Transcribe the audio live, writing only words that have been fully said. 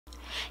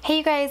Hey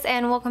you guys,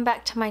 and welcome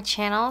back to my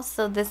channel.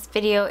 So this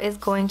video is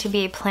going to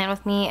be a plan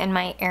with me in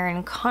my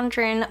Erin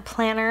Condren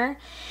planner,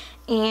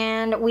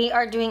 and we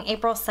are doing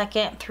April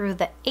 2nd through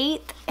the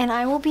 8th, and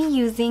I will be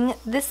using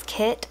this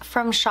kit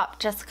from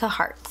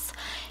ShopJessicaHearts.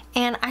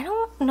 And I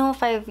don't know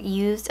if I've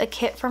used a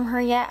kit from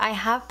her yet. I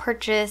have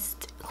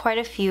purchased quite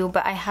a few,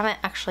 but I haven't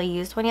actually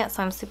used one yet,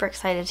 so I'm super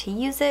excited to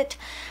use it.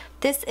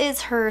 This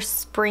is her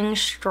Spring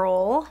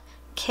Stroll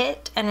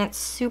kit, and it's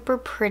super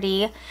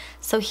pretty.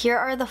 So here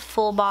are the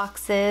full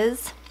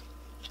boxes,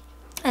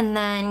 and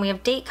then we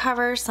have date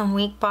covers, some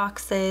week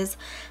boxes,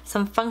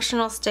 some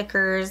functional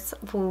stickers,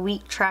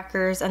 week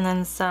trackers, and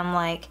then some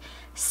like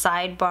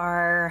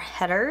sidebar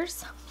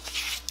headers.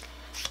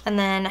 And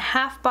then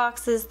half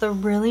boxes, the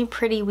really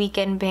pretty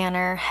weekend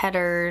banner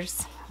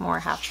headers, more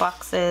half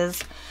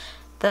boxes,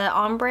 the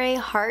ombre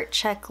heart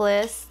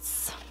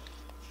checklists,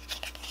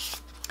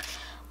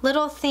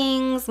 little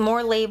things,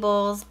 more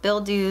labels,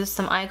 bill dues,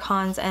 some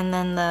icons, and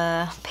then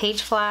the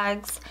page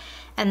flags,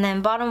 and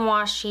then bottom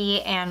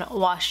washi and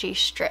washi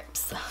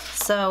strips.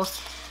 So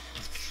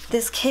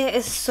this kit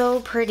is so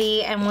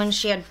pretty, and when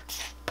she had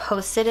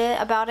posted it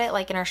about it,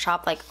 like in her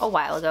shop like a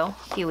while ago,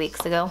 a few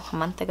weeks ago, a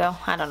month ago,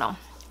 I don't know,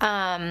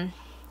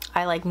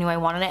 I like knew I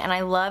wanted it, and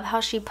I love how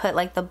she put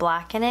like the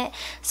black in it.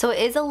 So it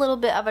is a little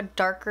bit of a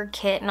darker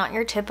kit, not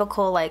your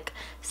typical like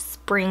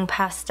spring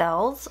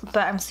pastels,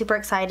 but I'm super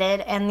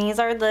excited. And these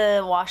are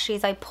the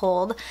washies I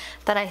pulled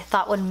that I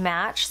thought would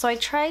match. So I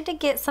tried to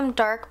get some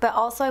dark, but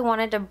also I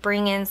wanted to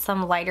bring in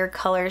some lighter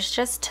colors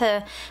just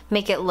to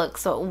make it look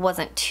so it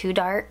wasn't too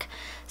dark.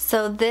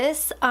 So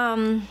this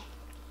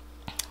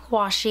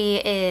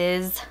washi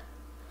is,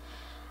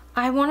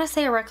 I want to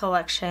say a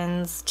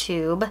Recollections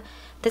tube.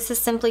 This is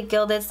Simply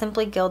Gilded,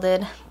 Simply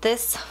Gilded.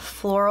 This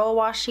floral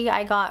washi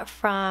I got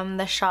from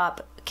the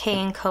shop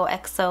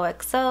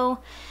KandCoXOXO.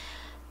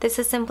 This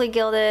is Simply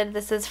Gilded.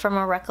 This is from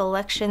a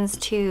Recollections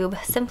tube.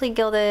 Simply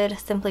Gilded,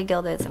 Simply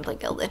Gilded, Simply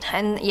Gilded.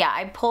 And yeah,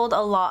 I pulled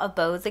a lot of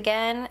bows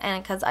again,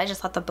 and because I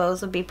just thought the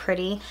bows would be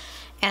pretty,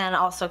 and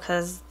also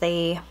because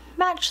they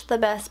matched the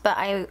best, but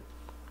I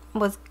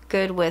was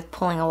good with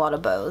pulling a lot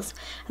of bows.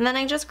 And then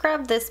I just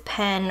grabbed this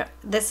pen.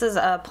 This is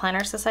a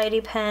Planner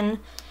Society pen,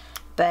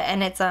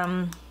 and it's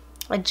a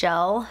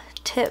gel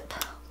tip,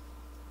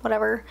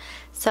 whatever.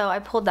 So I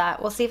pulled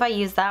that. We'll see if I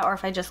use that or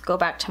if I just go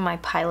back to my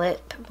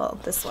Pilot, well,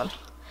 this one,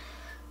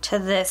 to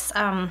this,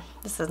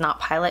 this is not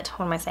Pilot,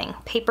 what am I saying?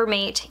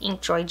 Papermate Ink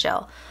Joy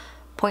Gel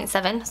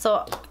 0.7.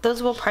 So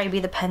those will probably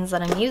be the pens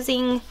that I'm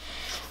using.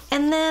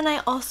 And then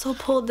I also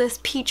pulled this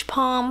Peach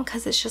Palm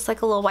because it's just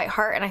like a little white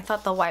heart, and I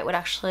thought the white would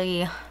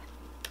actually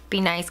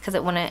be nice because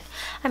it wouldn't,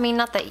 I mean,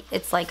 not that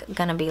it's like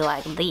gonna be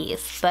like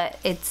these, but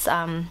it's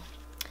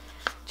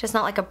just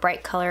not like a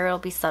bright color. It'll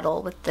be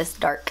subtle with this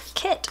dark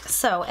kit.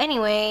 So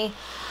anyway,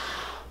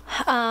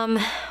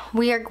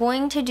 we are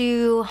going to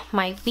do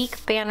my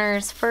week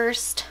banners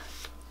first,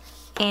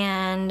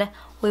 and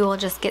we will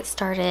just get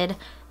started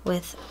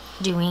with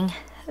doing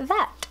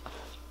that.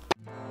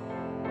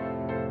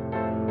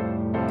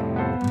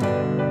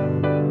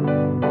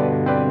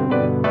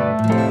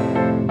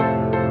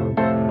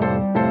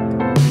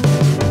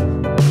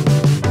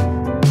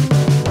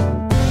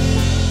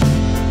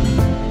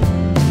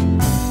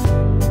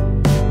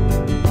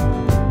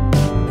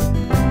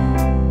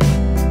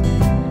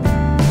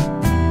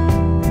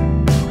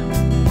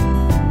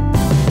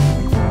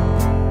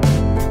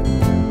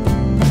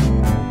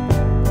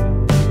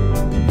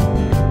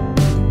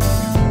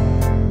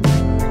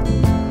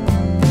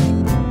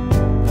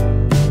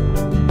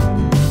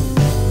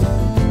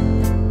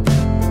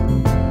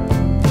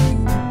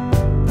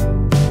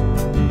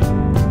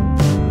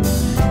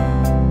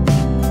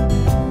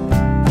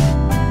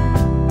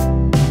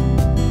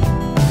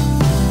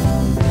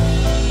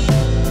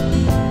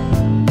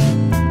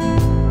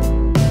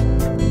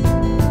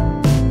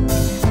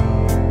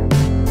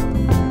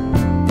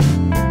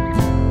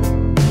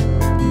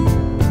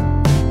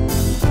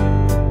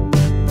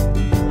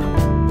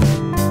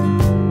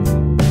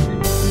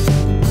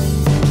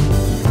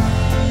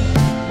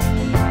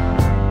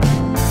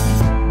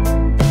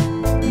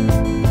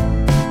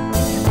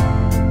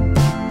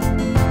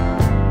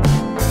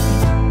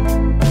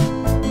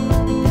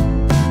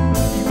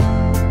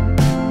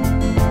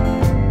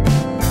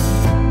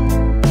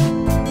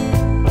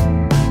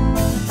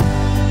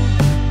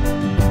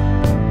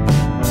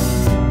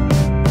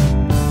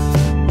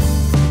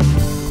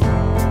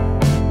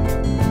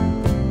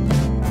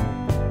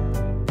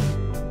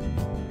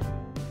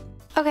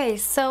 Okay,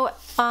 so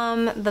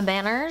the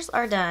banners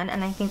are done,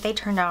 and I think they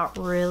turned out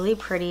really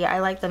pretty. I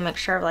like the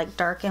mixture of like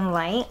dark and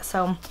light,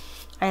 so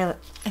I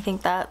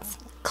think that's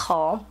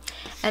cool.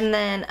 And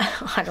then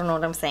I don't know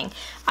what I'm saying.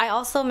 I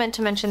also meant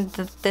to mention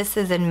that this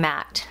is in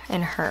matte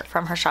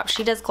from her shop.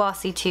 She does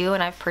glossy too,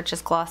 and I've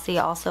purchased glossy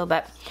also,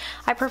 but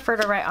I prefer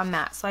to write on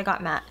matte, so I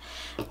got matte.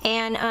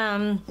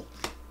 And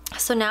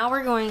so now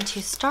we're going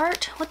to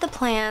start with the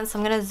plan. So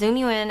I'm going to zoom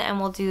you in and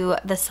we'll do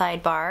the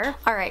sidebar.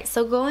 Alright,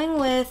 so going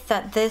with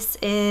that, this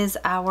is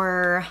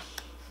our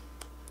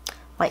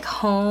like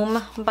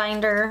home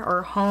binder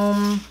or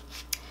home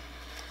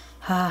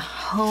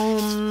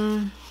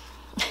home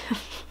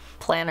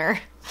planner.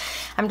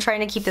 I'm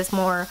trying to keep this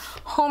more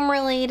home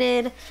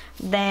related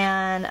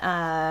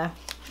than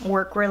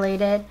work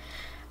related.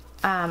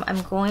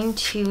 I'm going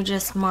to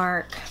just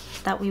mark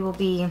that we will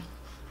be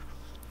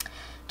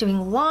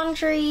doing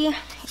laundry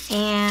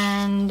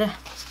and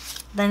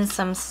then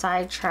some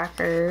side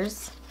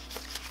trackers.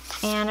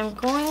 And I'm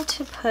going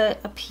to put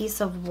a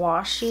piece of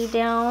washi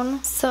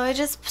down. So I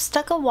just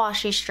stuck a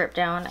washi strip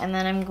down, and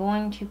then I'm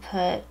going to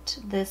put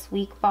this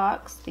week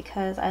box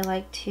because I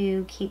like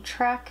to keep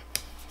track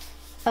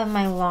of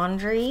my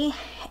laundry.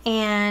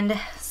 And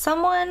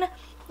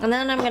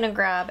then I'm gonna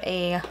grab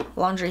a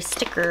laundry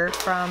sticker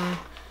from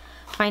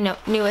my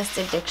newest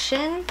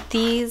addiction.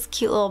 These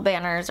cute little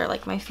banners are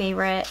like my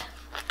favorite.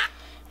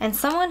 And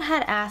someone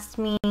had asked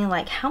me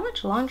like, how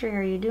much laundry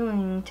are you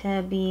doing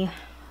to be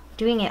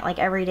doing it like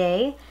every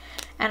day?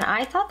 And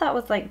I thought that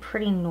was like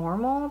pretty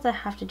normal to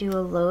have to do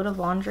a load of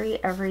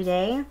laundry every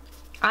day.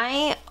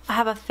 I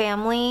have a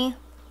family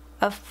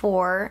of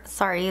 4.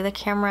 Sorry, the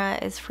camera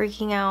is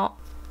freaking out.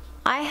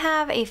 I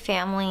have a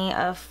family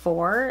of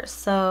 4,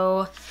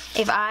 so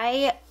if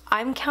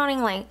I'm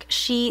counting like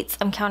sheets,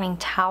 I'm counting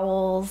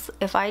towels.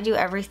 If I do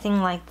everything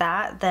like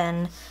that,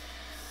 then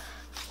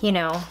you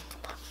know,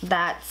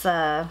 that's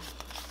a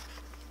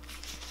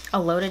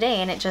load a day,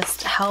 and it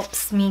just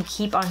helps me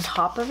keep on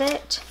top of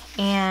it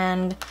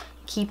and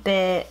keep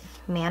it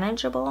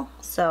manageable.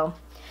 So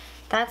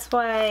that's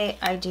why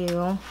I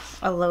do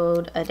a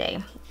load a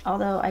day.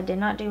 Although I did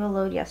not do a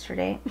load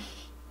yesterday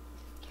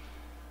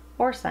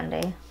or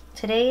Sunday.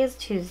 Today is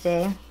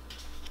Tuesday,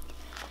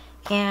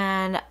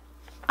 and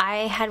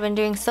I had been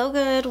doing so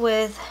good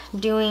with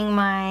doing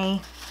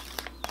my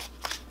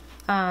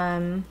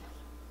filming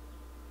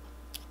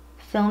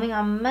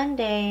on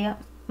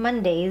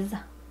Mondays,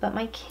 but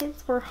my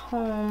kids were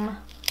home.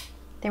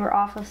 They were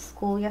off of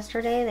school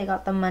yesterday. They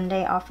got the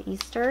Monday off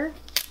Easter.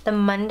 The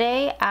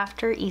Monday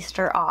after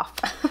Easter off.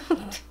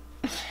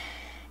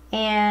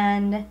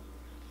 And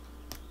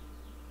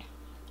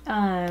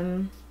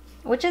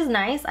which is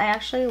nice. I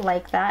actually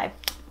like that.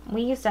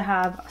 We used to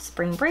have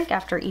spring break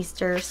after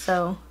Easter,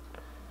 so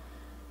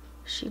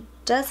she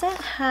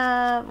doesn't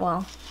have,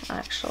 well,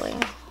 actually,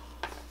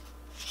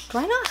 do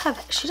I not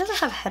have, she doesn't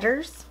have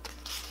headers?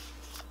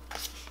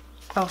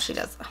 Oh, she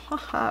does.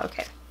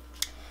 Okay.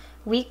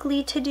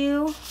 Weekly to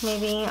do,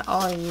 maybe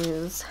I'll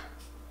use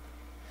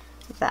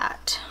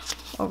that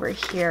over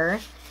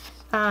here.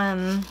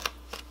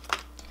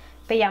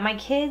 But yeah, my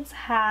kids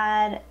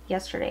had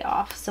yesterday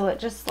off, so it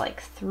just like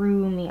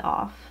threw me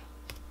off.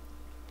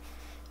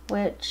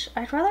 Which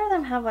I'd rather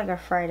them have like a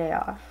Friday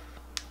off.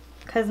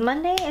 Because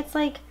Monday, it's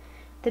like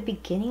the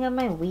beginning of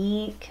my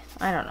week.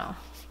 I don't know.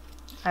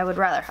 I would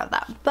rather have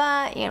that,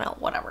 but you know,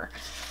 whatever.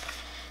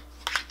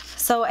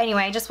 So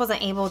anyway, I just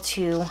wasn't able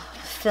to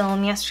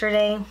film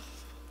yesterday.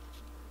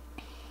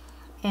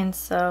 And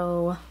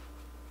so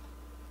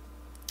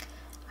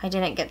I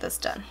didn't get this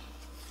done.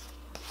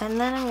 And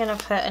then I'm gonna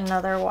put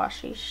another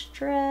washi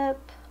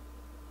strip.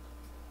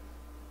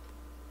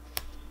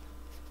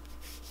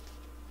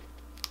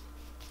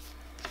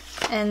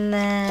 And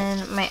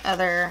then my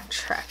other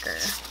tracker.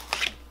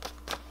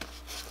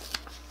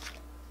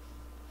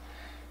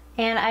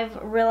 And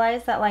I've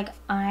realized that like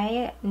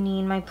I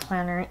need my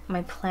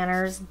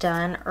planners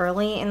done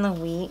early in the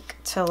week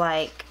to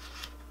like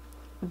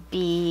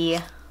be,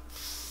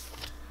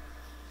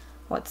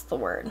 what's the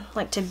word?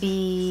 Like to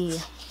be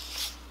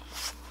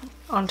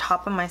on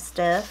top of my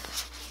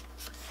stuff.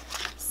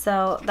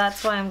 So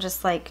that's why I'm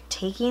just like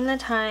taking the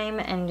time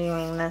and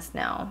doing this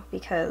now,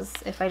 because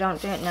if I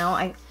don't do it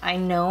now, I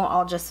know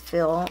I'll just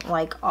feel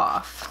like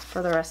off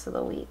for the rest of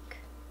the week.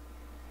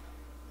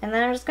 And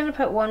then I'm just gonna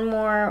put one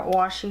more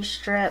washi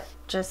strip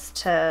just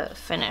to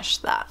finish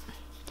that.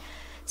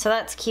 So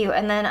that's cute.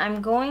 And then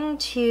I'm going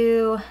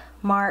to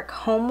mark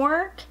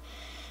homework,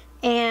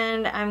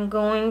 and I'm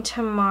going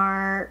to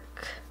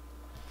mark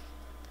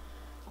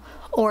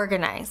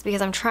organize,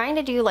 because I'm trying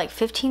to do like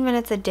 15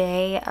 minutes a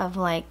day of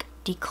like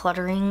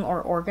decluttering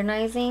or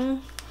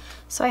organizing.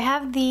 So I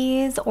have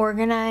these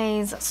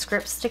organize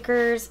script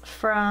stickers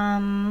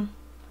from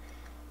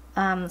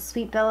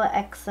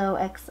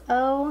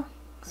SweetBellaXoXo.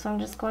 So I'm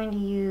just going to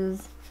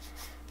use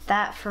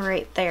that for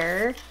right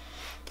there.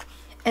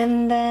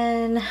 And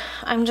then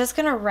I'm just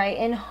gonna write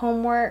in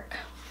homework,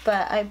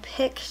 but I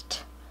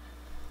picked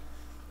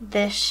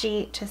this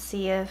sheet to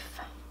see if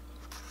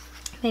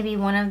maybe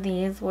one of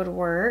these would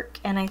work.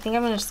 And I think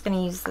I'm just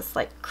gonna use this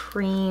like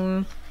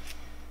cream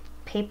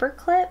paper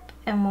clip,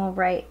 and we'll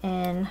write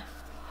in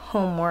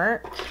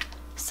homework.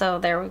 So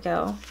there we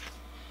go.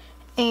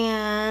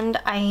 And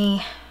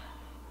I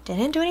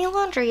didn't do any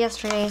laundry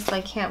yesterday, so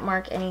I can't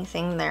mark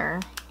anything there,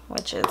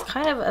 which is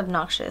kind of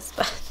obnoxious,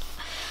 but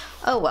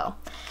oh well.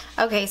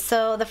 Okay,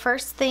 so the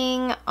first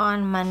thing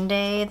on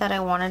Monday that I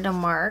wanted to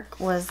mark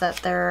was that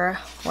there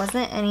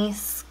wasn't any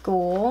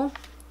school.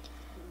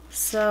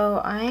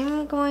 So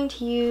I'm going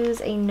to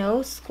use a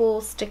no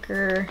school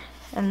sticker,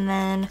 and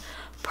then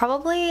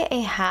probably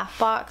a half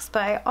box,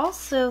 but I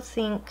also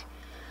think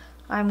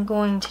I'm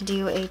going to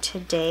do a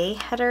today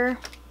header.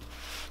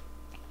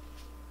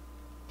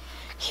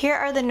 Here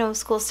are the no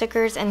school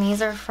stickers, and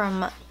these are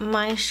from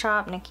my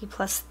shop, Nikki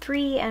Plus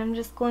 3, and I'm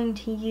just going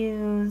to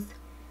use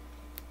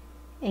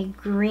a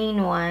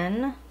green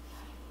one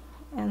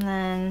and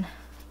then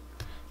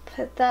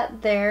put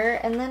that there.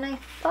 And then I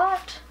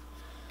thought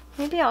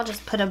maybe I'll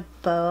just put a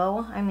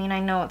bow. I mean, I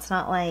know it's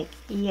not like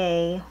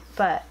yay,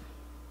 but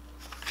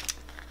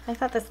I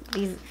thought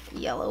these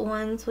yellow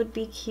ones would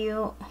be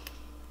cute.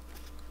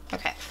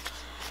 Okay,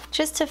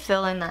 just to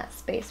fill in that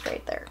space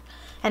right there.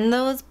 And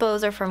those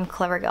bows are from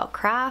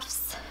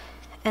CleverGalCrafts.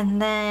 And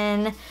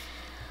then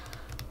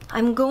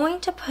I'm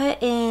going to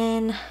put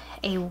in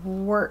a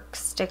work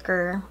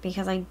sticker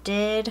because I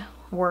did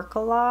work a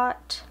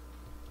lot.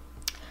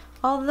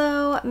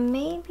 Although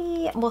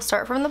maybe we'll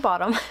start from the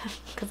bottom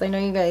because I know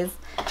you guys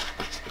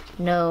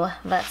know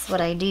that's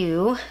what I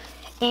do.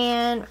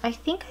 And I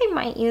think I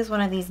might use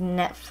one of these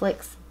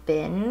Netflix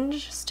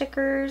binge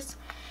stickers.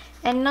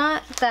 And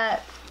not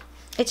that,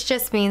 it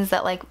just means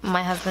that like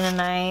my husband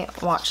and I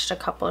watched a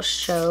couple of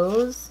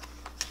shows.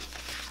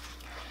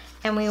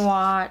 And we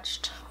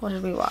watched, what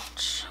did we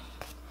watch?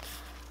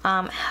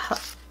 Hell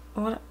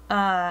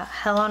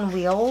on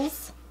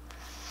Wheels.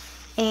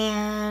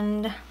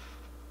 And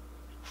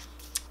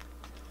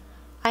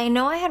I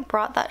know I had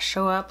brought that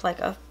show up like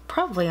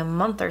probably a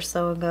month or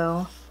so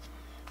ago.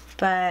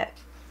 But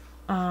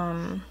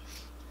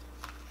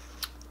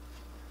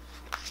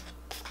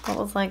what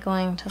was I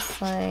going to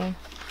say?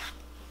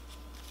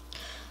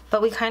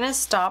 But we kind of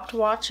stopped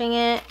watching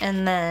it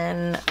and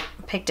then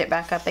picked it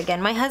back up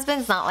again. My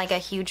husband's not like a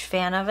huge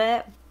fan of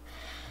it,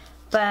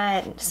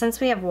 but since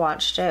we have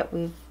watched it,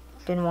 we've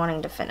been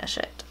wanting to finish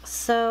it.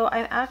 So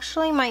I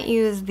actually might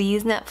use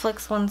these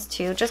Netflix ones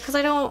too, just because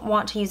I don't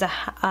want to use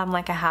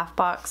like a half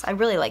box. I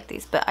really like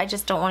these, but I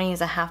just don't want to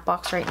use a half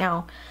box right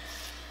now,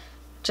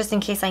 just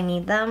in case I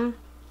need them.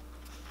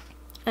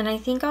 And I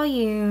think I'll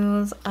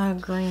use a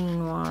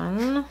green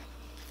one.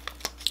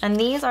 And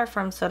these are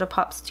from Soda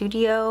Pop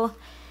Studio.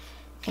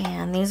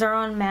 And these are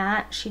on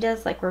matte. She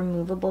does like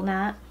removable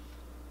matte.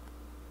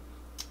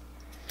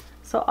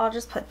 So I'll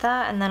just put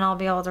that, and then I'll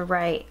be able to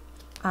write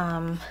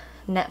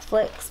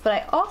Netflix. But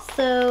I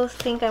also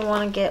think I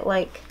want to get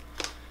like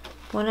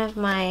one of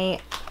my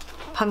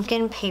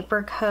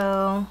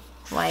PumpkinPaperCo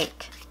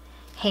like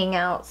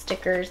hangout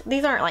stickers.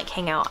 These aren't like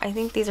hangout. I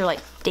think these are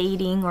like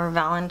dating or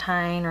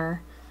Valentine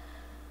or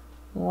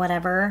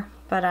whatever.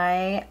 But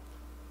I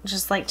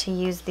just like to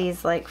use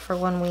these like for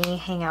when we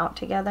hang out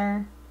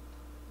together.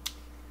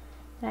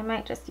 And I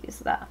might just use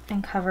that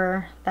and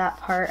cover that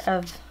part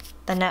of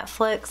the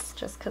Netflix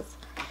just because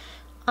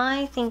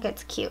I think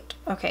it's cute.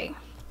 Okay.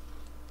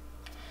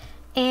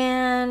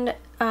 And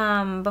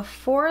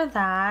before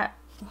that,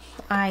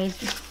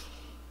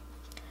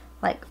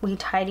 we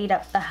tidied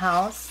up the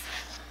house.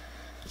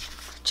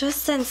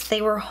 Just since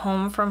they were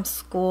home from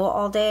school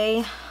all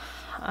day,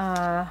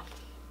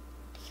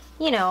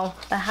 you know,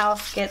 the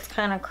house gets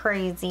kind of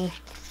crazy.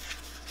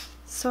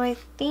 So I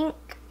think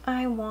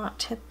I want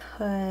to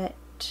put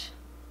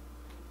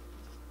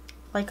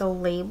like a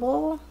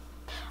label.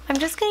 I'm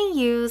just gonna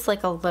use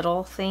like a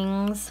little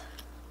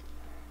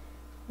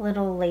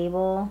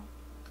label,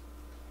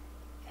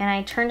 and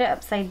I turned it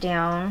upside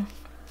down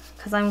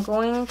because I'm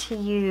going to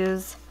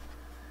use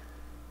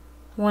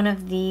one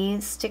of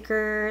these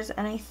stickers,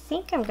 and I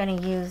think I'm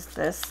gonna use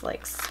this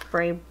like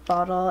spray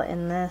bottle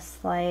in this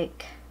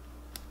like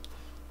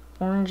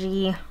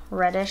orangey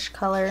reddish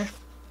color.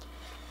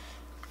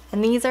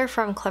 And these are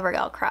from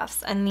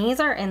CleverGalCrafts, and these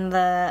are in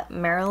the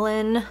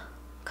Maryland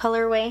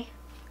colorway.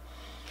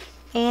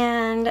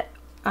 And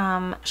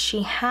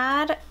she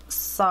had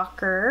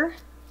soccer.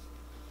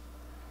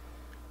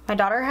 My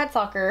daughter had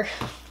soccer.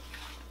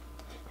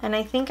 And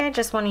I think I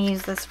just want to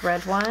use this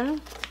red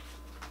one.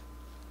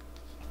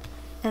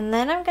 And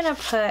then I'm going to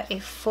put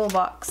a full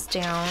box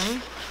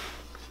down.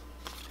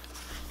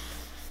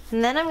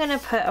 And then I'm going to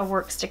put a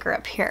work sticker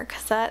up here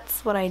because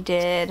that's what I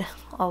did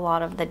a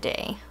lot of the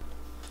day.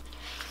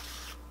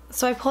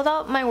 So I pulled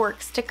out my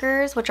work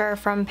stickers, which are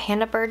from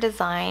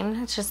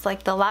PandaBirdDesign. It's just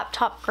like the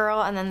laptop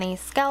girl, and then these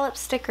scallop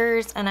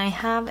stickers, and I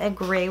have a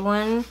gray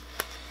one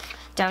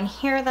down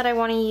here that I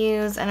want to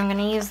use, and I'm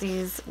going to use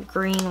these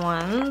green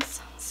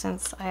ones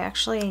since I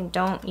actually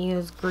don't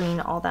use green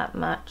all that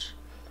much.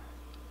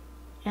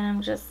 And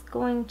I'm just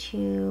going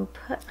to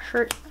put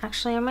her,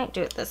 actually I might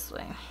do it this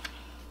way.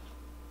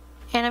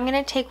 And I'm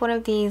going to take one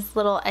of these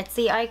little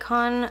Etsy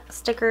icon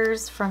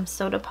stickers from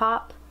Soda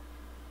Pop.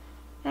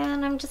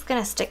 And I'm just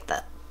gonna stick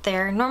that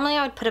there. Normally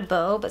I would put a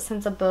bow, but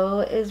since a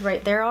bow is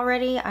right there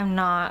already, I'm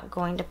not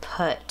going to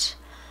put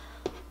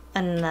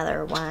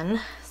another one.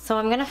 So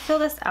I'm gonna fill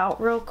this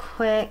out real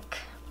quick.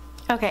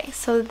 Okay,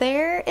 so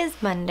there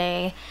is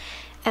Monday.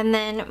 And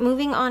then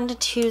moving on to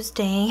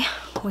Tuesday,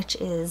 which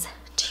is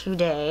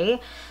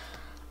today.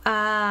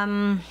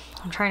 I'm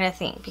trying to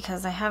think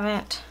because I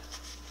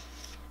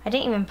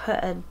didn't even put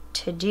a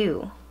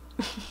to-do.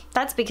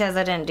 That's because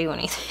I didn't do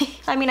anything.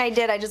 I mean, I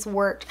did, I just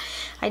worked.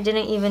 I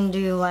didn't even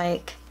do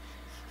like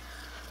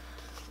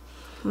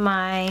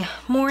my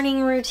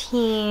morning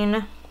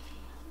routine,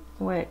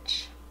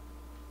 which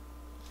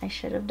I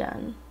should have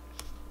done,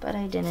 but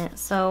I didn't.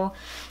 So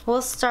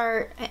we'll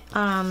start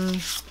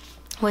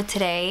with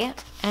today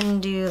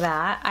and do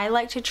that. I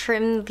like to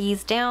trim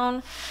these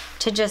down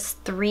to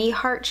just 3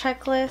 heart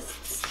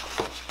checklists.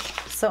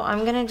 So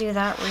I'm gonna do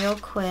that real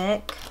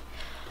quick.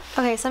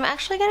 Okay, so I'm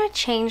actually gonna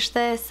change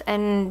this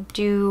and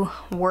do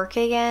work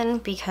again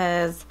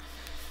because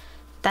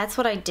that's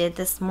what I did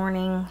this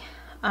morning.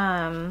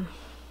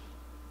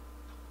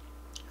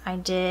 I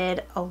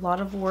did a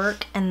lot of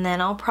work, and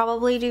then I'll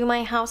probably do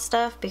my house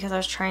stuff because I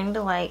was trying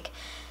to like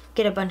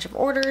get a bunch of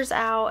orders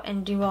out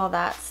and do all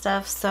that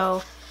stuff.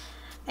 So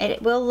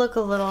it will look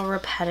a little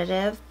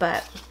repetitive,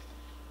 but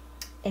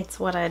it's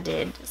what I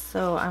did.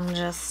 So I'm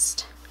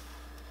just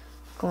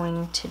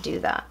going to do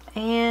that.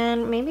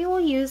 And maybe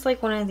we'll use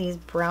like one of these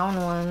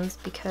brown ones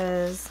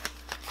because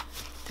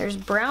there's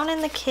brown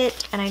in the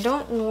kit and I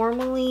don't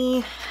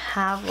normally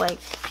have like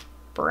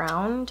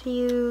brown to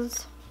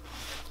use.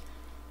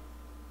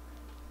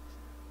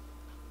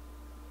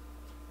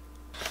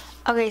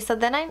 Okay, so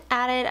then I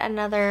added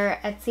another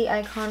Etsy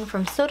icon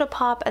from Soda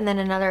Pop and then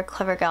another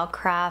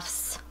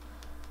CleverGalCrafts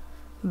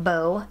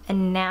bow.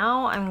 And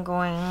now I'm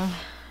going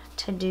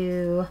to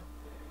do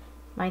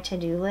my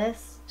to-do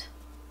list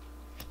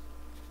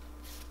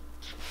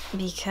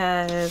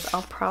because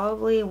I'll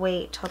probably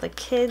wait till the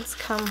kids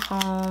come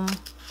home.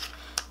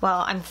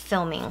 Well, I'm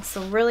filming,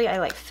 so really I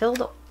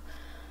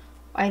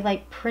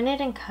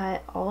printed and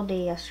cut all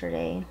day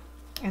yesterday,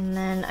 and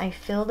then I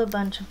filled a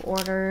bunch of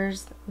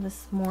orders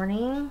this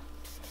morning,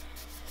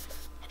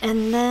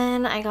 and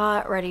then I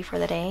got ready for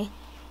the day.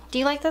 Do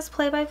you like this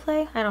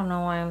play-by-play? I don't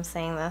know why I'm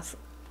saying this.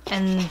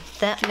 And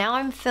now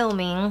I'm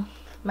filming.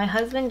 My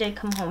husband did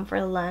come home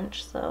for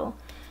lunch, so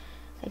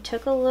I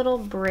took a little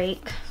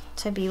break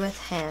to be with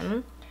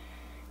him.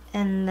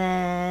 And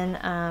then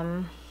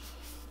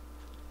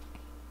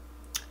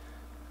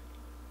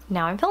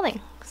now I'm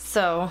filming.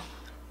 So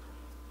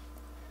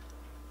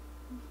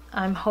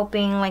I'm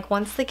hoping like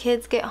once the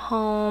kids get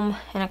home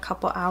in a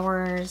couple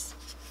hours,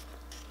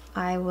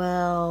 I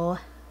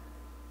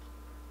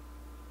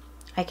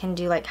can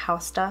do like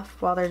house stuff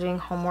while they're doing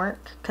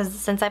homework, because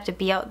since I have to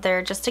be out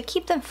there just to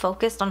keep them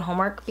focused on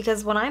homework,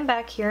 because when I'm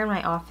back here in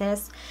my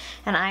office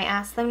and I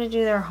ask them to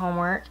do their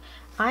homework,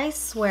 I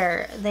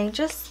swear they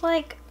just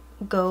like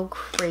go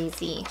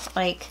crazy.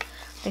 Like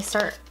they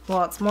start,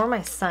 well, it's more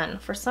my son.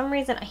 For some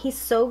reason he's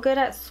so good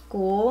at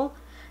school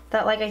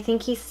that like I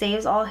think he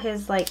saves all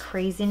his like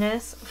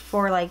craziness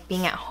for like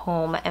being at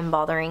home and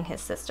bothering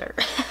his sister.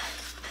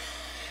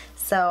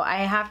 So I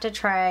have to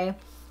try.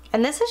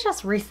 And this is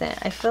just recent.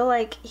 I feel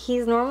like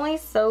he's normally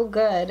so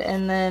good,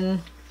 and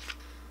then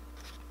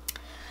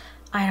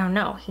I don't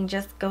know, he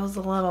just goes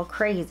a little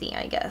crazy,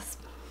 I guess.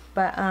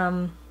 But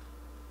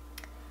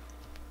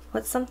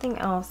what's something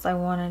else I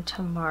wanted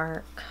to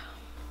mark?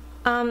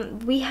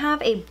 We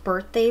have a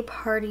birthday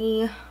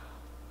party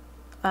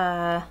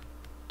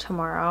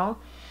tomorrow,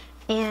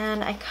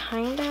 and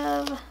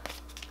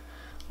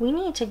we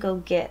need to go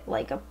get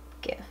like a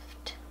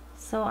gift.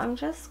 So I'm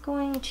just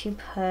going to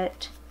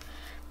put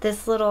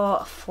this little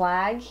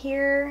flag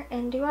here.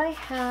 And do I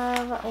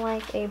have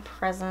like a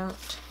present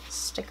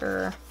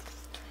sticker?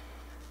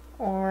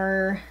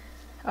 Or,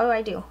 oh,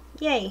 I do.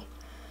 Yay.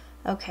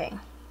 Okay,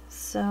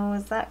 so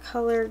is that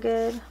color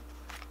good?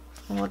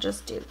 We'll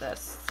just do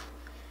this.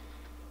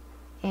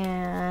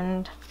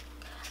 And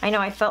I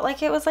know I felt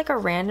like it was like a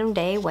random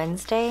day,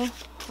 Wednesday,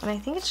 and I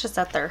think it's just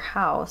at their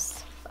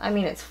house. I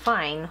mean, it's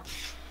fine.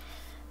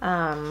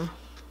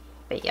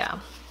 But yeah,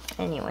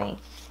 anyway.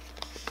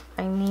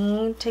 I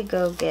need to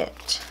go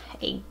get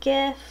a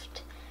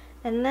gift,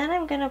 and then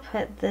I'm gonna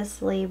put this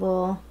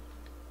label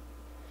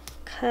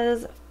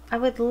because I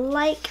would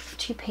like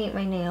to paint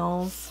my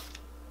nails,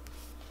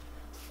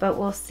 but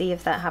we'll see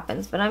if that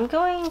happens. But I'm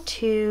going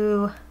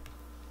to,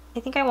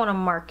 I think I want to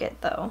mark it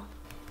though.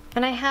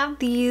 And I have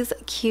these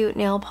cute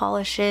nail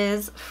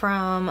polishes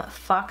from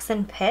Fox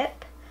and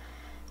Pip,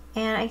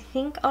 and I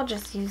think I'll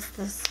just use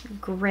this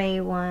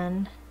gray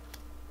one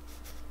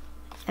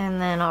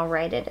and then I'll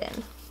write it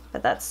in.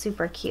 But that's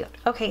super cute.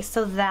 Okay,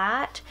 so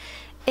that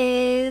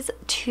is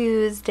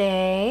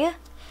Tuesday.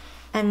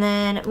 And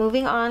then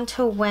moving on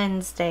to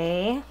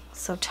Wednesday.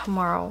 So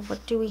tomorrow,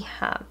 what do we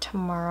have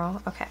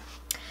tomorrow? Okay.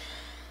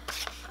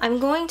 I'm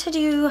going to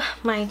do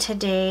my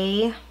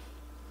today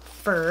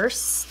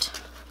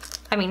first.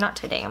 I mean, not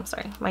today, I'm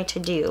sorry. My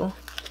to-do.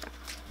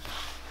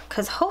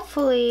 Because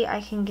hopefully I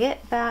can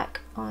get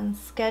back on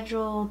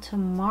schedule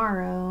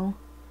tomorrow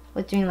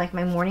with doing like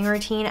my morning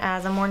routine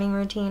as a morning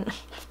routine.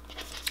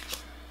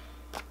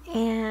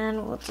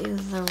 And we'll do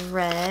the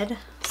red.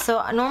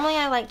 So normally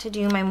I like to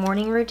do my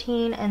morning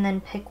routine and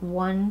then pick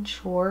one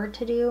chore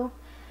to do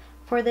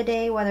for the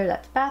day, whether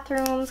that's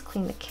bathrooms,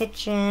 clean the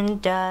kitchen,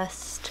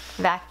 dust,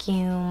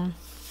 vacuum,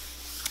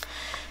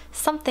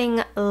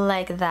 something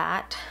like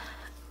that.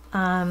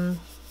 So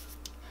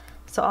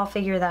I'll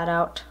figure that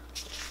out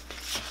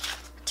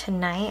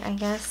tonight, I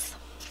guess.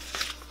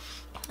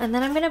 And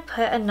then I'm gonna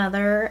put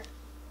another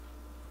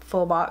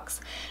full box,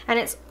 and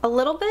it's a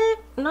little bit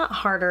not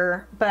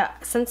harder, but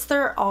since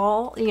they're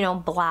all, you know,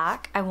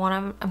 black,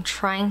 I'm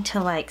trying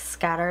to like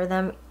scatter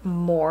them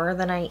more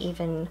than I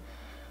even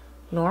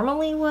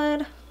normally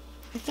would.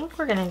 I think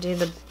we're gonna do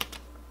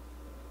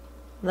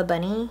the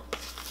bunny.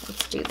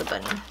 Let's do the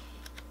bunny,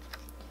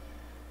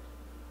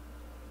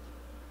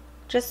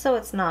 just so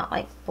it's not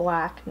like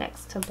black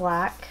next to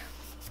black.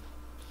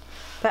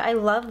 But I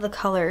love the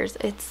colors.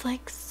 It's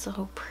like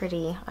so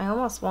pretty. I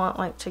almost want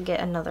like to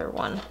get another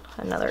one,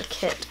 another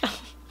kit.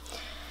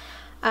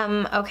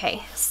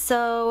 Okay,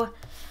 so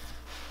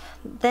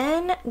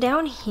then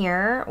down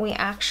here we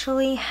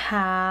actually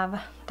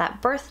have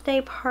that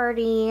birthday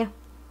party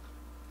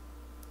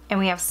and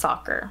we have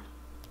soccer.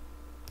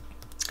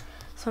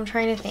 So I'm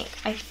trying to think.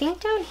 I think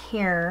down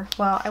here,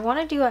 well, I want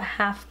to do a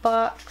half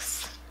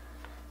box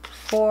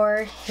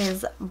for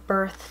his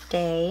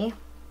birthday.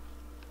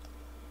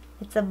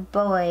 It's a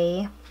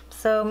boy,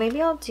 so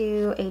maybe I'll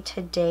do a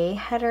today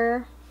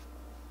header.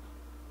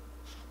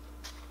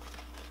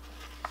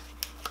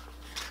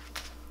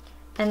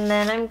 And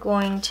then I'm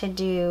going to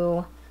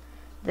do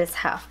this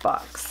half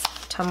box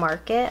to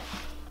mark it.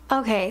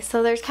 Okay,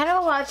 so there's kind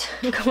of a lot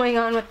going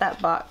on with that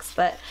box,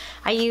 but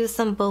I used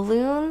some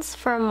balloons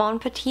from Mon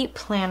Petite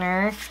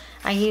Planner.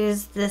 I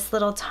used this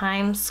little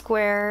time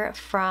square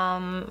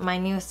from My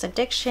Newest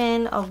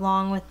Addiction,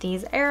 along with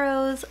these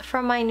arrows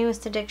from My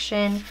Newest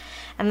Addiction.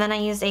 And then I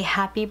used a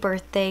happy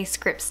birthday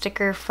script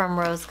sticker from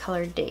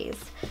RoseColoredDaze.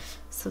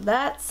 So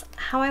that's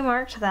how I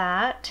marked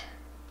that.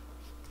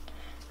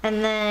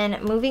 And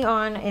then moving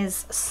on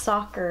is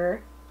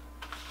soccer.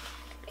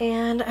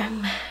 And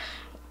I'm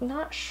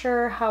not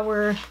sure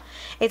how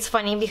it's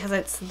funny because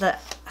it's the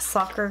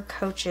soccer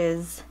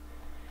coach's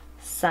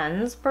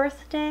son's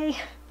birthday.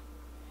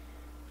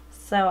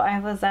 So I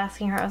was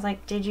asking her, I was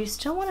like, did you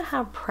still want to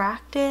have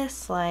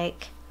practice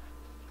like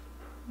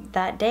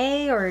that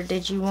day, or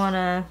did you want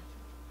to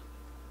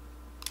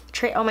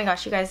trade? Oh my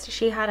gosh, you guys,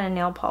 she had a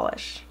nail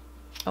polish.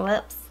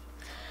 Whoops.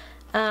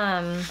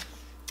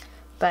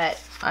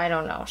 But I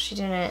don't know. She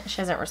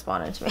hasn't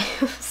responded to me.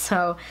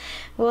 So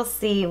we'll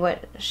see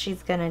what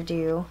she's gonna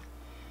do.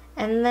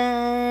 And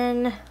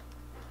then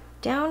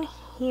down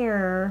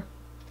here,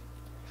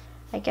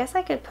 I guess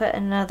I could put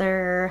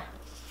another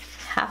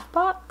half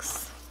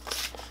box,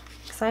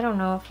 because I don't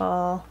know if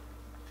I'll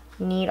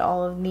need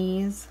all of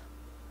these.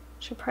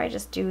 Should probably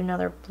just do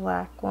another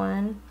black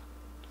one.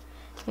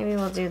 Maybe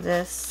we'll do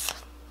this.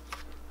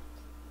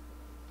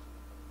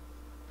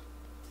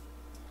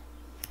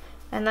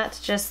 And that's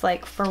just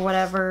like for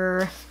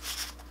whatever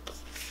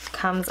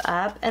comes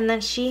up. And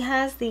then she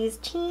has these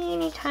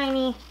teeny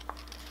tiny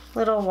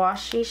little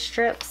washi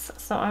strips.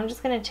 So I'm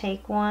just gonna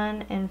take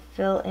one and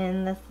fill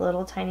in this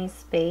little tiny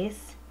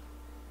space,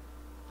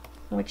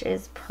 which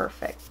is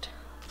perfect.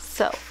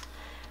 So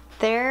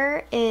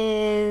there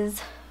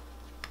is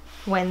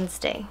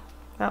Wednesday.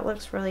 That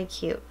looks really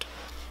cute.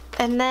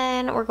 And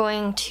then we're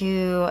going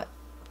to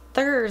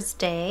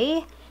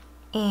Thursday,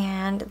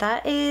 and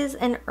that is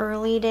an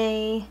early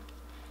day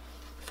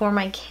for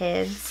my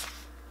kids.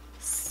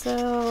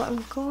 So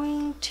I'm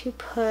going to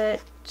put,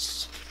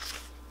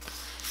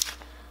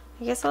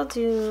 I guess I'll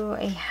do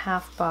a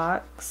half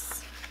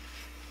box.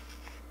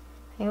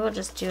 Maybe we'll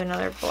just do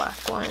another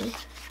black one.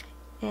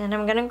 And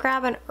I'm gonna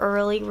grab an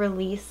early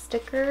release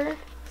sticker.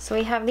 So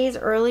we have these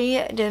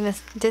early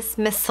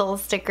dismissal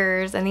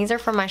stickers, and these are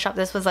from my shop.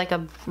 This was like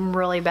a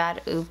really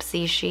bad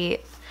oopsie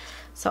sheet,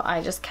 so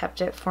I just kept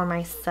it for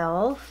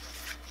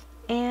myself.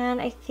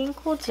 And I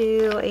think we'll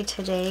do a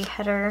today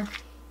header.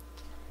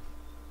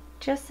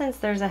 Just since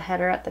there's a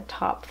header at the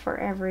top for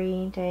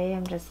every day,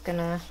 I'm just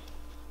gonna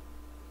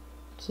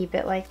keep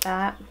it like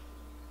that.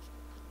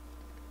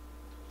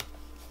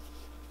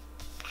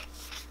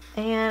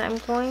 And I'm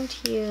going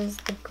to use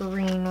the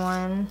green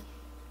one.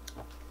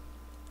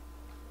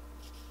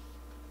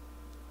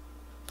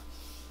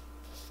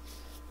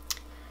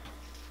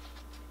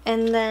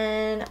 And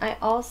then I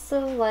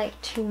also like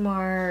to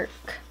mark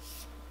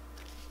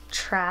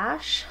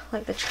trash.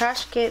 Like the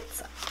trash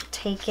gets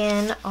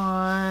taken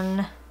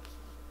on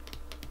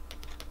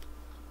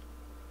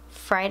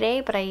Friday,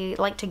 but I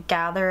like to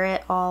gather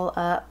it all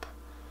up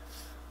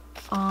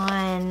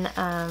on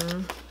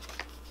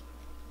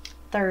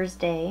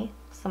Thursday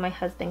so my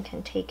husband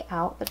can take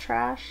out the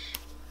trash.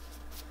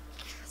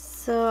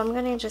 So I'm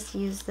gonna just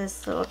use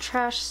this little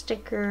trash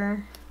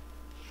sticker.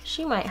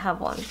 She might have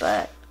one,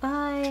 but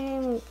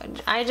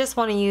I just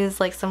want to use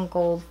like some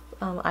gold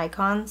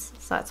icons,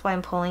 so that's why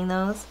I'm pulling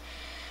those.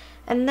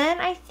 And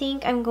then I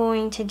think I'm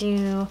going to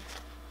do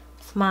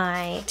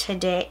my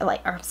today,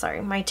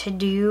 my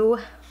to-do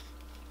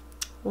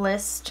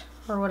list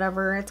or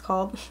whatever it's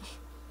called.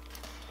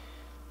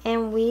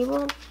 And we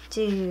will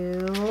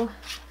do,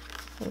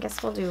 I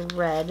guess we'll do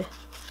red.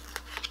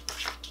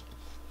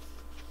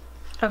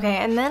 Okay,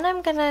 and then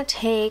I'm gonna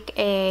take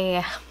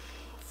a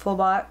full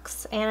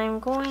box and I'm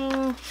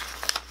going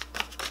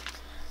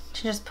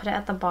to just put it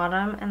at the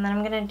bottom, and then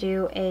I'm gonna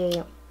do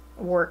a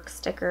work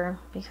sticker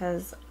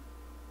because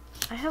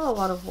I have a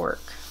lot of work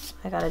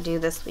I gotta do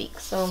this week.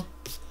 So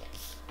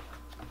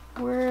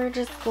we're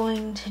just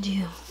going to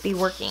be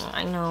working.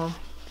 I know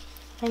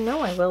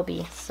I will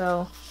be.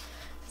 So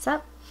is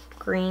that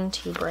green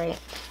too bright?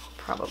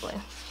 Probably.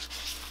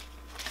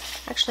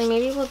 Actually,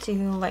 maybe we'll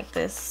do like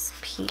this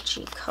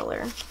peachy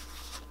color.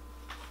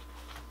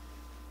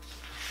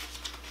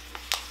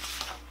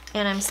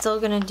 And I'm still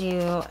gonna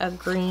do a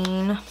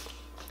green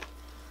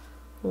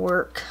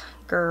work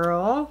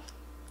girl.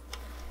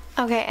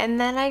 Okay, and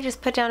then I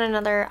just put down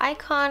another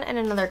icon and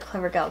another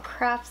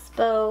CleverGalCrafts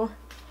bow.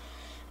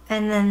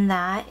 And then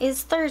that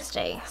is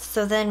Thursday.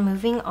 So then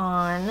moving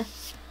on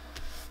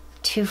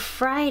to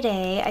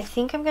Friday, I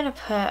think I'm gonna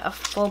put a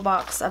full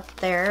box up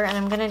there, and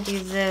I'm gonna do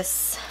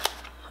this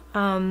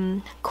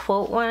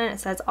quote one. It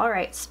says, "All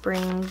right,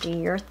 spring, do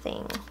your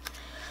thing."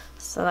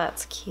 So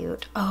that's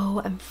cute.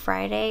 Oh, and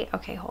Friday,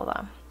 okay, hold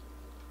on.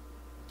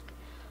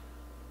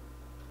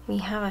 We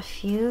have a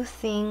few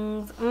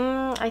things.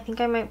 I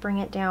think I might bring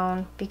it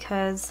down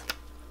because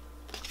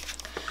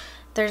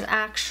there's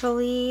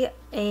actually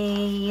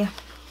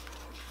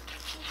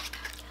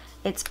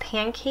it's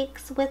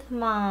pancakes with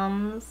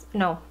moms.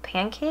 No,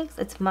 pancakes?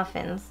 It's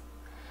muffins.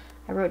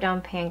 I wrote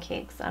down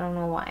pancakes. I don't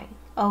know why.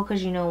 Oh,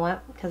 because you know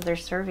what? Because they're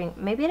serving.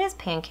 Maybe it is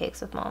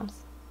pancakes with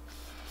moms.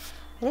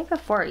 I think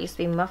before it used to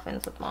be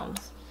muffins with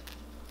moms.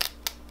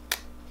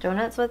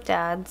 Donuts with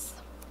dads.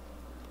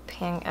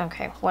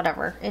 Okay,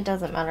 whatever. It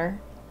doesn't matter.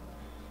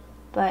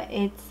 But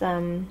it's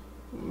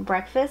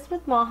breakfast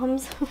with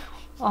moms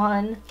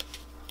on...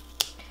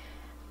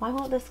 Why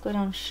won't this go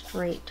down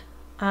straight?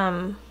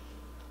 On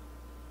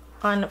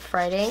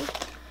Friday.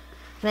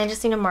 And I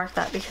just need to mark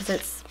that because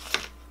it's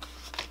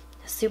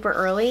super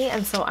early,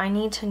 and so I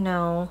need to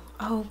know...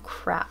 Oh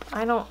crap.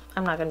 I'm not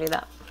gonna do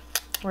that.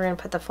 We're gonna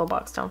put the full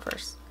box down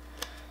first.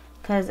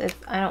 Because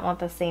I don't want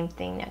the same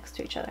thing next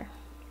to each other.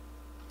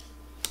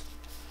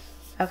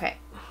 Okay.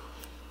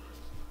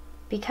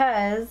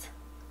 Because,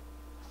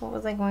 what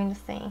was I going to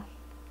say?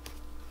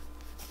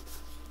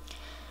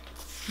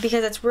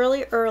 Because it's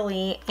really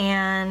early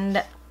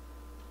and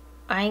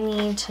I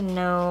need to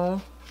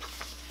know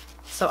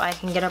so I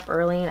can get up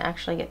early and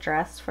actually get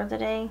dressed for the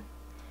day.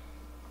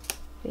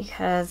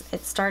 Because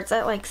it starts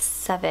at like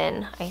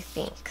 7, I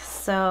think.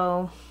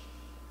 So,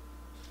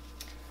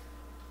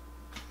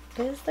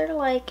 is there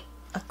like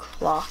a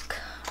clock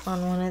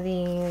on one of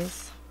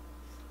these?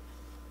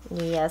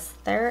 Yes,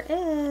 there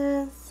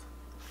is.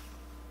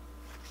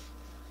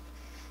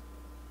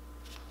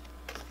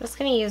 I'm just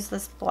gonna use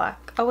this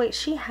black. Oh wait,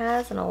 she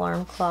has an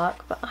alarm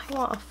clock, but I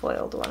want a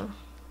foiled one.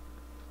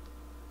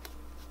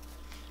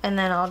 And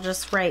then I'll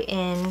just write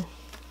in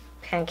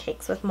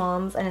pancakes with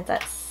moms, and it's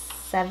at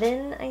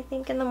 7, I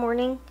think, in the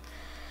morning.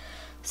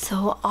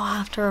 So I'll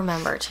have to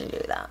remember to do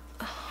that.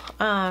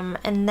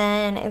 And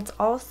then it's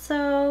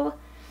also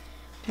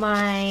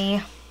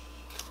my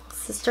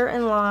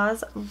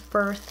sister-in-law's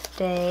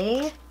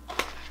birthday.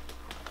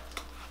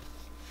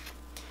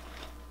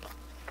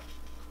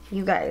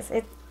 You guys,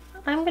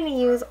 I'm gonna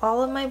use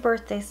all of my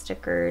birthday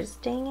stickers.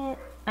 Dang it.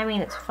 I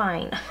mean, it's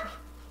fine.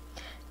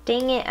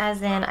 Dang it,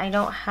 as in I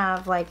don't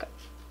have like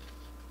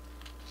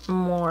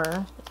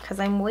more, because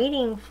I'm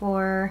waiting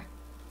for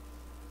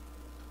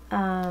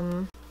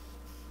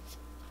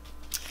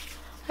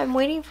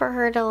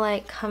her to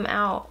like come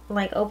out,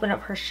 like open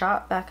up her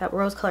shop back up,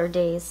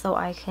 RoseColoredDaze, so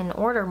I can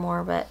order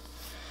more, but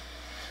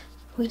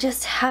we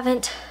just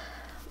haven't,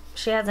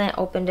 she hasn't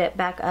opened it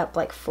back up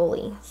like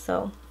fully,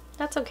 so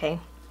that's okay.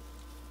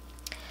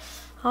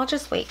 I'll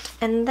just wait.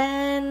 And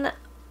then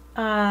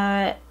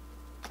I'm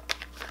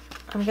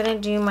gonna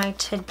do my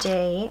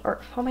today,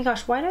 or oh my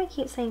gosh, why do I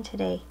keep saying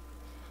today?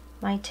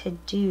 My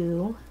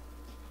to-do.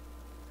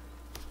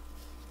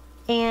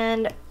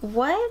 And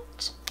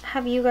what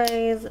have you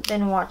guys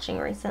been watching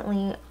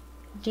recently?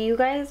 Do you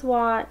guys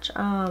watch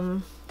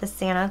the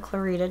Santa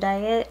Clarita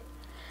diet?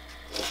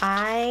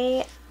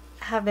 I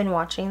have been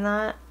watching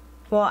that.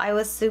 Well, I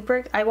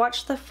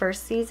watched the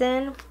first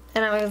season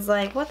and I was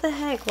like, what the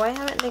heck? Why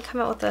haven't they come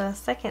out with a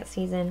second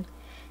season?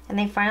 And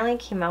they finally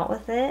came out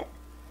with it.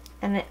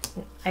 And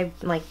I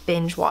like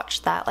binge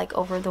watched that like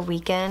over the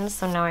weekend.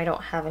 So now I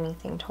don't have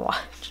anything to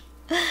watch.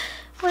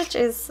 Which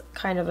is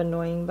kind of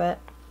annoying, but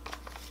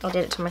I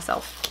did it to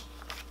myself.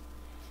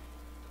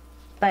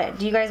 But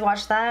do you guys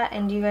watch that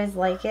and do you guys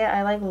like it?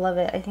 I like love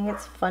it. I think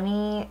it's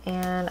funny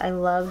and I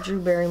love Drew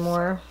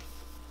Barrymore.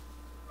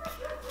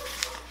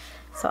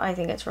 So I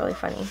think it's really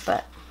funny,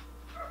 but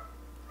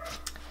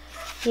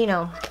you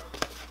know,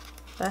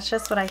 that's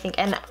just what I think.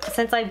 And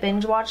since I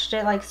binge watched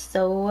it like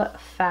so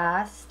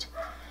fast,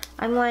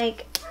 I'm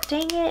like,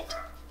 dang it.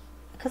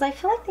 Because I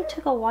feel like they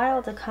took a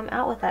while to come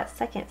out with that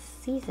second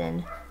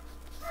season.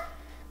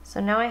 So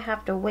now I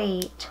have to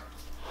wait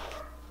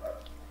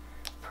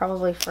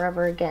probably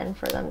forever again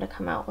for them to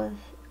come out with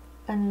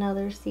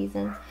another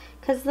season.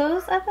 Because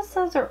those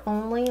episodes are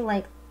only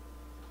like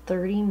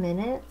 30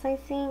 minutes, I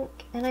think.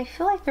 And I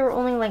feel like there were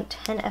only like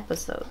 10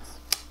 episodes.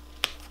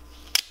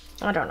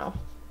 I don't know.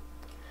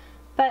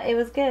 But it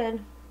was good.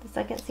 The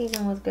second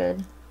season was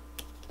good.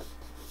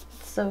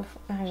 So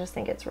I just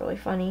think it's really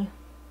funny.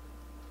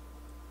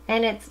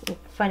 And it's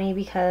funny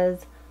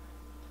because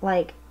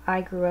like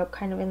I grew up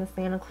kind of in the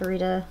Santa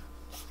Clarita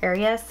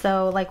area,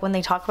 so like when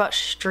they talk about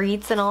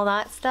streets and all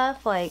that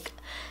stuff, like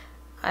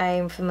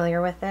I'm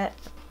familiar with it.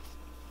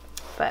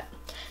 But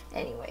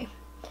anyway,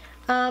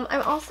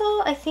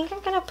 I think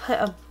I'm gonna put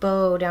a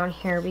bow down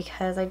here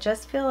because I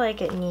just feel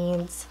like it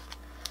needs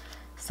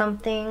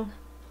something,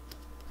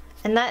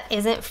 and that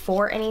isn't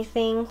for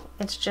anything,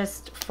 it's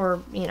just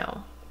for, you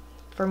know,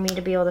 for me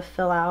to be able to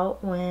fill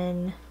out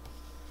when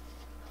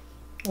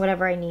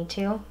whatever I need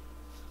to.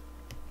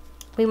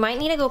 We might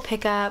need to go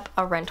pick up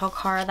a rental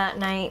car that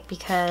night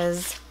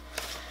because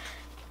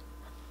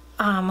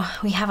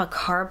we have a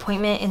car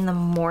appointment in the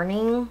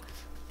morning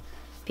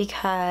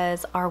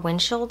because our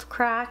windshield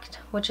cracked,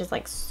 which is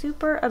like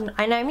super, and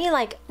I mean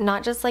like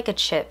not just like a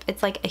chip,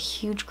 it's like a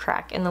huge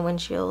crack in the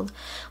windshield,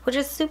 which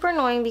is super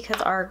annoying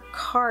because our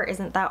car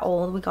isn't that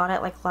old. We got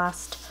it like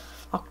last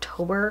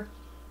October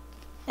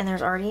and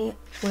it already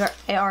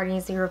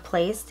needs to be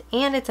replaced,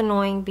 and it's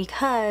annoying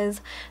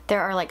because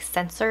there are like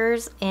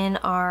sensors in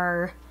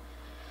our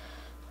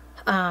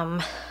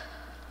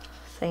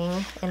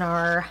thing, in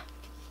our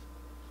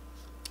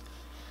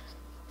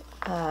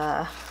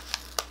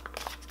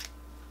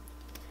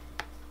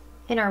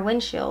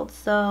windshield,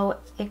 so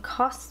it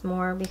costs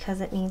more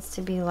because it needs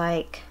to be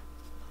like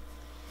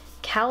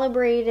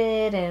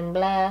calibrated and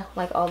blah,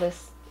 like all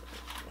this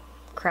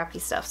crappy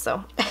stuff.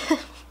 So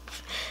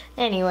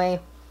anyway,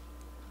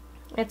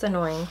 it's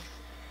annoying,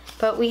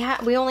 but we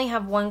only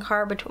have one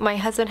car. My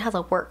husband has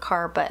a work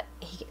car, but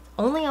he's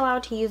only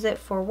allowed to use it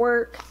for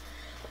work,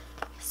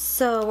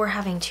 so we're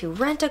having to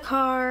rent a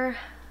car.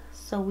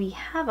 So we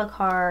have a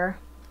car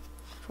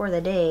for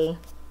the day.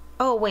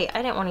 Oh wait,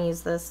 I didn't want to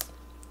use this,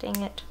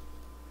 dang it.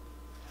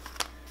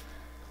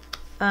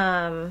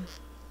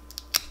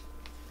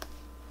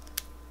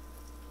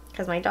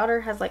 Because my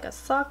daughter has like a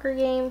soccer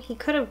game. He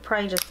could have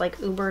probably just like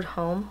Ubered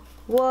home.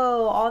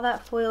 Whoa, all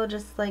that foil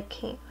just like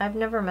came. I've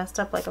never messed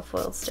up like a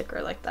foil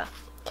sticker like that.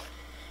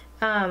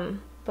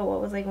 But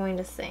what was I going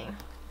to say?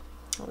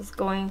 I was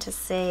going to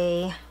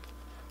say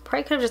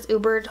probably could have just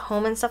Ubered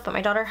home and stuff, but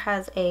my daughter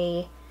has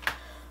a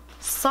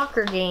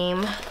soccer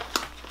game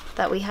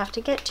that we have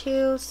to get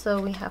to,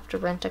 so we have to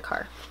rent a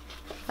car.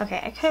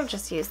 Okay, I could have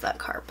just used that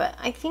car, but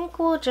I think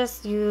we'll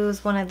just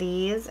use one of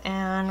these,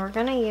 and we're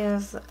gonna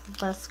use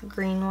this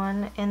green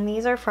one, and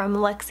these are from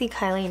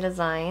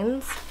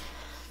LexieKyleeDesigns.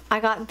 I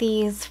got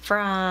these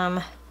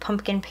from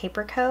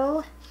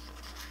PumpkinPaperCo,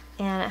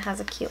 and it has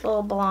a cute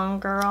little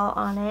blonde girl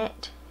on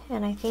it,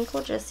 and I think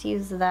we'll just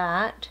use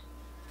that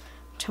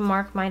to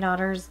mark my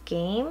daughter's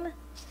game.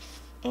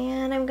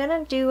 And I'm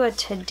gonna do a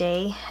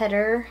today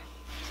header,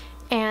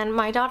 and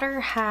my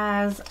daughter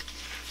has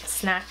a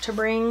snack to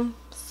bring,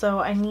 so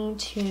I need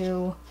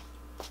to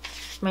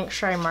make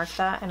sure I mark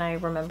that and I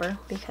remember,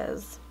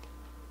 because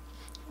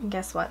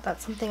guess what,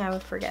 that's something I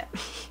would forget.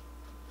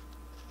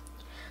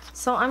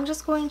 So I'm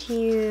just going to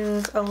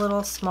use a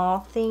little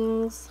small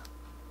things.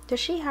 Does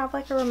she have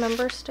like a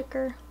remember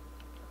sticker?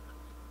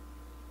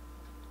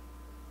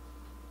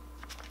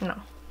 No,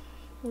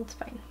 it's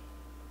fine.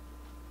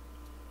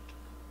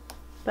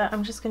 But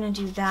I'm just gonna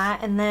do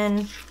that, and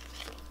then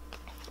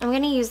I'm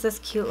gonna use this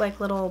cute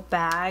like little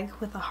bag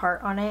with a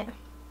heart on it,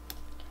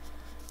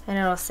 and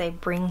it'll say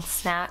bring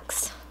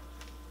snacks.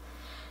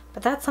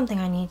 But that's something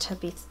I need to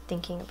be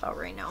thinking about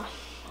right now.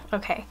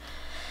 Okay,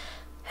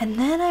 and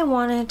then I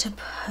wanted to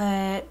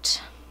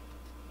put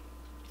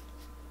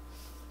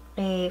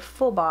a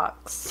full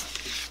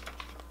box,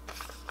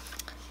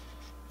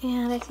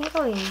 and I think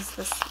I'll use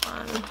this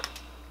one.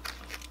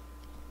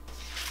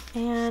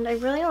 And I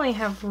really only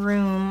have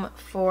room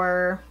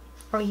for,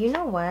 oh, you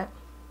know what?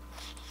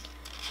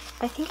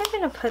 I think I'm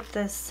gonna put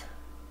this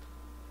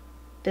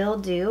bill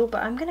due,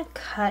 but I'm gonna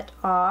cut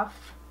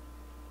off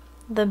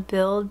the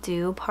bill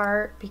due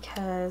part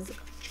because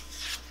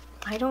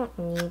I don't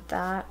need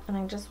that, and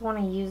I just want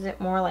to use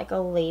it more like a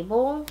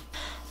label.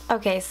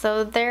 Okay,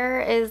 so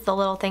there is the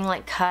little thing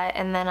like cut,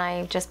 and then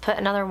I just put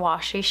another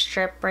washi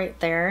strip right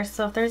there.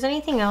 So if there's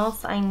anything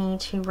else I need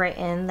to write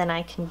in, then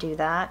I can do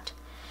that.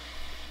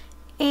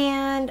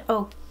 And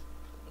oh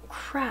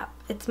crap,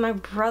 it's my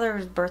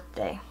brother's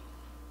birthday.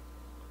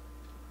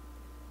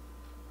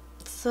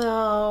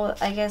 So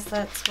I guess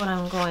that's what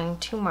I'm going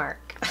to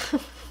mark.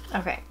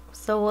 Okay,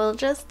 so we'll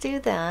just do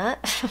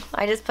that.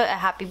 I just put a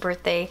happy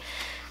birthday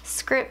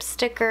script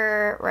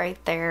sticker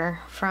right there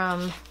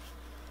from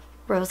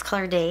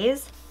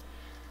RoseColoredDaze.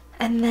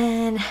 And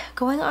then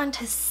going on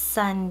to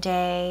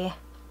Sunday,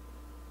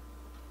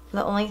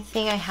 the only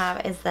thing I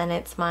have is then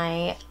it's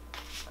my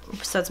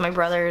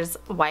brother's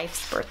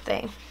wife's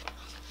birthday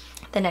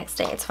the next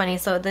day. It's funny,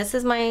 so this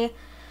is my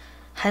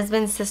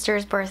husband's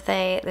sister's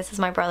birthday, this is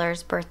my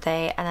brother's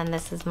birthday, and then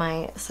this is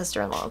my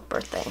sister-in-law's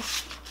birthday.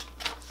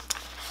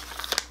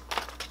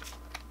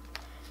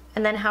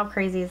 And then how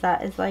crazy is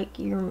that? It's like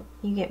you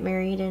get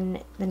married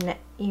and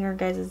your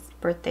guys'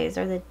 birthdays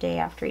are the day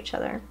after each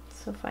other.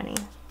 So funny.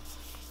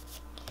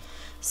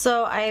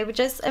 So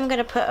I'm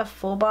gonna put a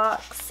full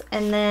box,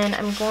 and then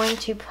I'm going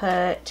to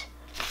put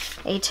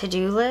a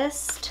to-do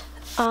list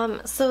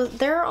So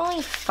there are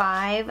only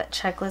 5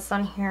 checklists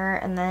on here,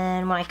 and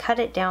then when I cut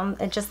it down,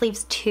 it just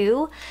leaves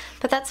 2,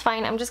 but that's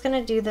fine. I'm just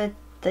gonna do the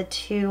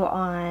 2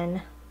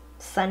 on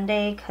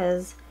Sunday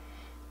because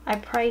I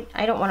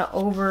don't want to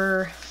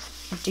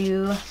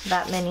overdo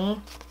that many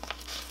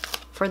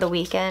for the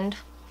weekend.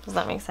 Does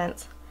that make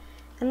sense?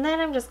 And then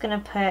I'm just gonna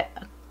put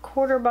a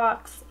quarter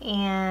box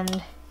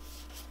and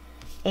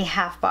a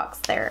half box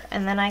there,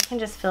 and then I can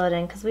just fill it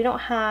in because we don't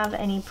have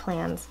any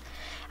plans.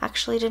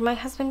 Actually, did my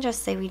husband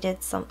just say we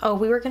did some? Oh,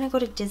 we were gonna go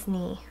to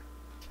Disney.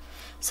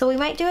 So we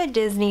might do a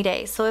Disney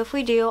day. So if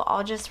we do,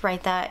 I'll just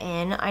write that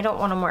in. I don't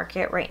want to mark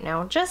it right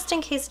now, just in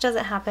case it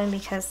doesn't happen,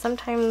 because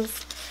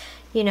sometimes,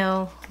 you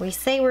know, we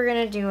say we're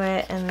gonna do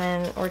it and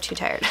then we're too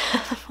tired.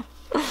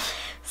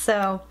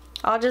 So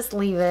I'll just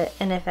leave it,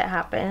 and if it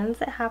happens,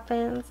 it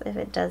happens. If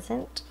it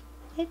doesn't,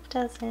 it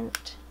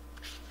doesn't.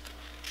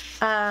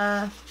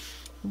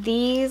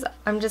 These,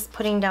 I'm just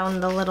putting down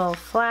the little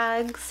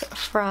flags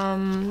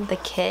from the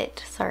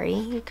kit. Sorry,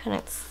 you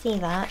couldn't see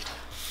that.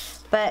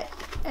 But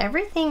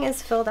everything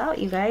is filled out,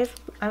 you guys.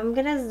 I'm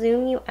gonna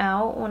zoom you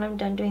out when I'm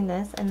done doing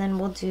this, and then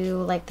we'll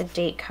do like the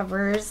date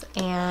covers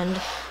and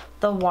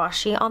the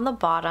washi on the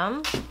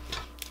bottom.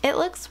 It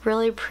looks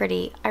really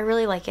pretty. I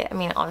really like it. I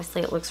mean,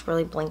 obviously it looks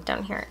really blank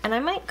down here. And I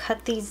might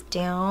cut these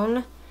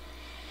down,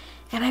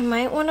 and I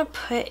might want to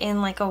put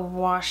in like a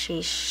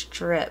washi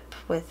strip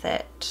with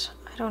it.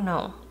 I don't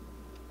know.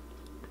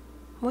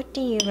 What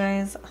do you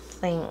guys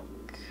think?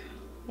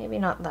 Maybe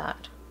not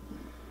that.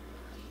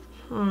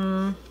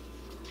 I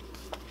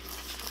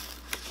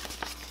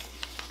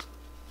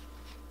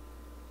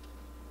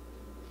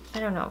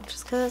don't know,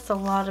 just because it's a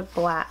lot of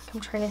black. I'm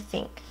trying to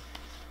think.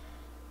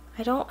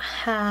 I don't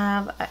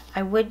have,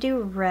 I would do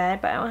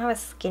red, but I don't have a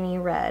skinny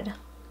red.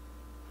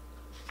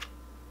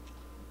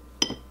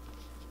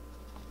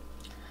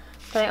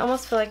 But I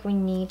almost feel like we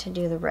need to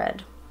do the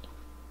red.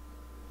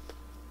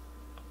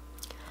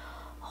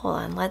 Hold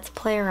on, let's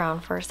play around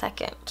for a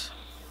second.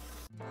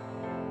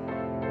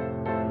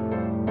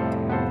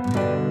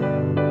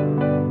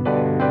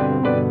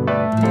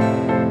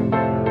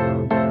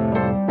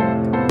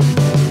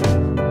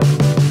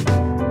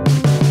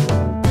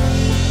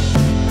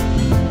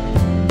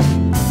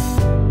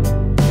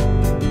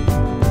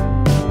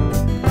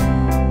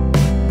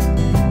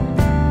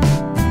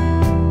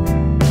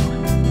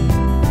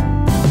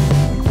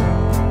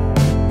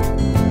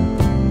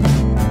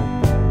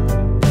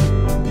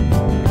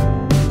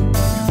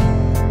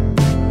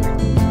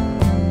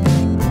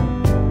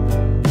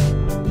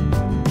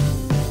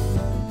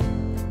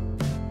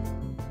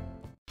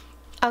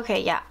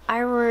 Okay, yeah, I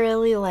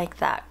really like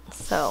that.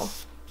 So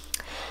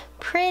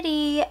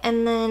pretty,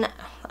 and then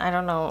I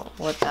don't know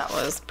what that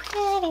was.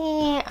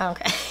 Pretty.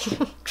 Okay.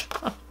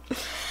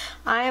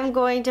 I am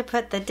going to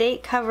put the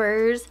date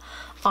covers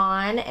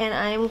on, and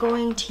I'm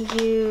going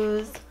to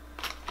use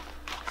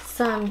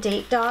some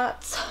date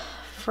dots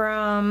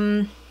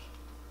from,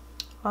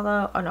 from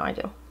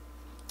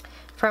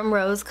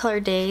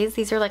RoseColoredDaze.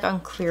 These are like on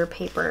clear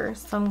paper,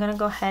 so I'm gonna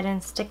go ahead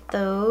and stick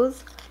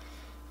those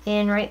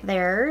in right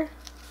there.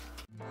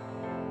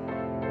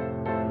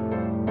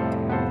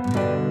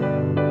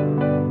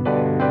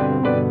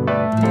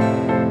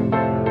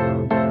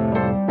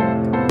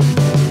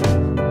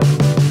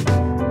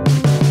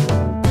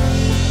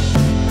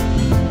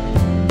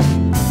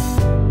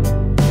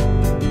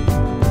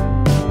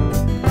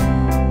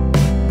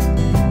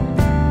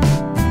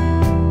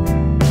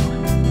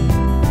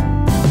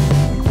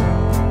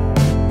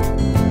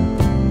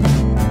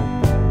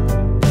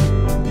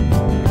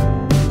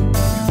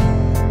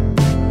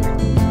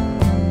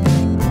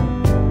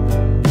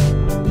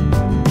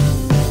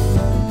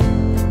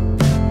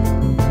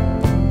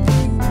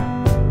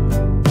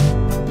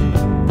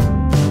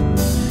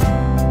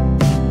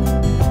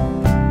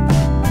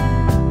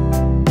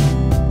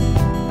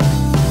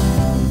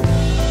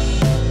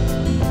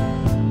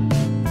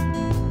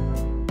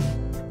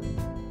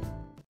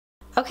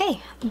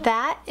 Okay,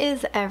 that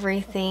is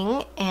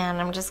everything,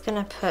 and I'm just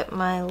gonna put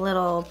my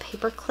little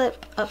paper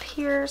clip up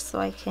here so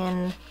I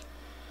can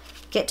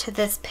get to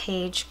this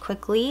page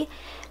quickly.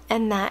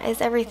 And that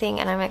is everything,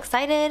 and I'm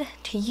excited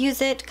to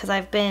use it because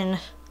I've been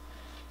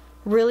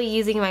really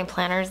using my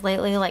planners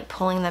lately, like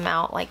pulling them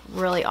out like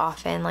really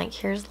often. Like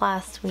here's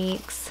last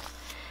week's,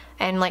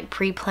 and like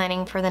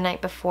pre-planning for the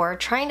night before,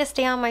 trying to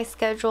stay on my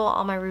schedule,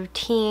 on my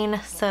routine.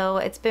 So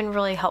it's been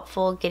really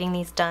helpful getting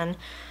these done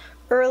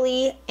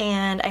early,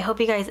 and I hope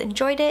you guys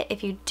enjoyed it.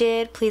 If you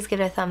did, please give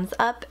it a thumbs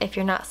up. If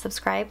you're not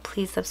subscribed,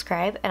 please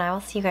subscribe, and I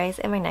will see you guys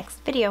in my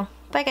next video.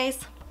 Bye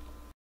guys.